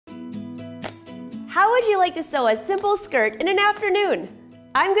How would you like to sew a simple skirt in an afternoon?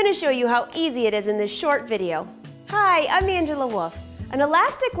 I'm going to show you how easy it is in this short video. Hi, I'm Angela Wolf. An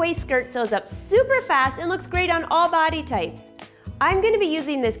elastic waist skirt sews up super fast and looks great on all body types. I'm going to be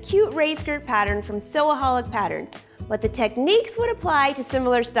using this cute Rae Skirt pattern from Sewaholic Patterns, but the techniques would apply to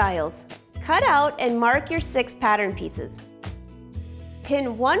similar styles. Cut out and mark your 6 pattern pieces.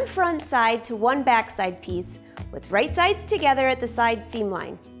 Pin one front side to one back side piece with right sides together at the side seam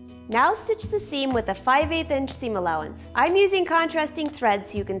line. Now stitch the seam with a 5/8 inch seam allowance. I'm using contrasting thread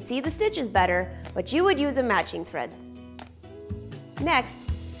so you can see the stitches better, but you would use a matching thread. Next,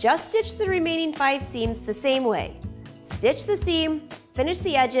 just stitch the remaining 5 seams the same way. Stitch the seam, finish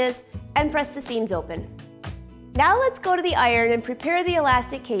the edges, and press the seams open. Now let's go to the iron and prepare the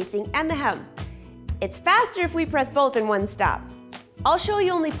elastic casing and the hem. It's faster if we press both in one stop. I'll show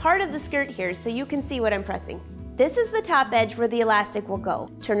you only part of the skirt here so you can see what I'm pressing. This is the top edge where the elastic will go.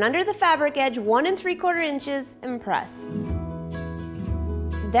 Turn under the fabric edge 1 3/4 inches and press.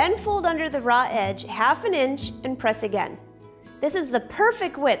 Then fold under the raw edge 1/2 inch and press again. This is the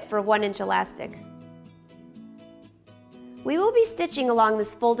perfect width for 1 inch elastic. We will be stitching along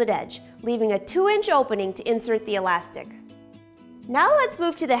this folded edge, leaving a 2 inch opening to insert the elastic. Now let's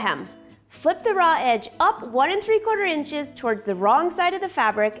move to the hem. Flip the raw edge up 1 3/4 inches towards the wrong side of the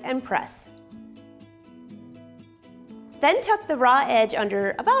fabric and press. Then tuck the raw edge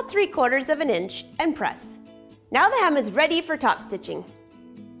under about 3/4 inch and press. Now the hem is ready for top stitching.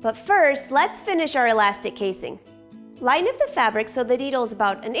 But first, let's finish our elastic casing. Line up the fabric so the needle is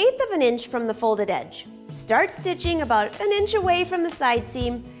about 1/8 inch from the folded edge. Start stitching about 1 inch away from the side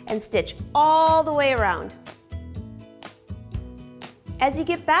seam and stitch all the way around. As you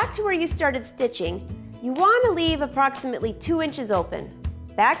get back to where you started stitching, you want to leave approximately 2 inches open.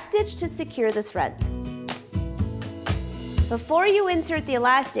 Backstitch to secure the threads. Before you insert the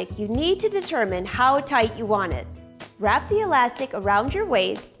elastic, you need to determine how tight you want it. Wrap the elastic around your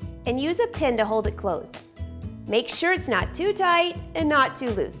waist and use a pin to hold it closed. Make sure it's not too tight and not too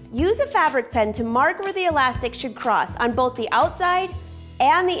loose. Use a fabric pen to mark where the elastic should cross on both the outside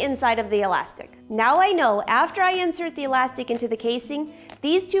and the inside of the elastic. Now I know after I insert the elastic into the casing,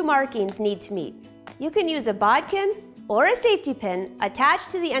 these 2 markings need to meet. You can use a bodkin or a safety pin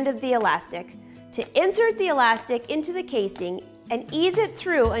attached to the end of the elastic to insert the elastic into the casing and ease it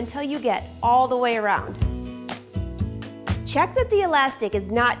through until you get all the way around. Check that the elastic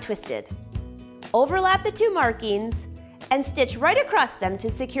is not twisted. Overlap the 2 markings and stitch right across them to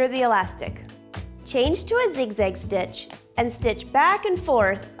secure the elastic. Change to a zigzag stitch and stitch back and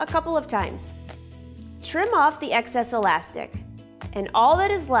forth a couple of times. Trim off the excess elastic, and all that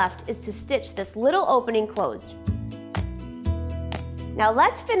is left is to stitch this little opening closed. Now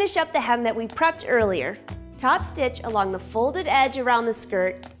let's finish up the hem that we prepped earlier. Top stitch along the folded edge around the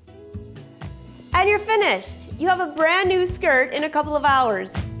skirt. And you're finished! You have a brand new skirt in a couple of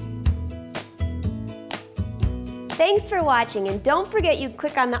hours. Thanks for watching, and don't forget you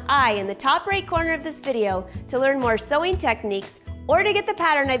click on the I in the top right corner of this video to learn more sewing techniques or to get the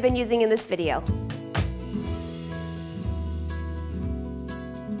pattern I've been using in this video.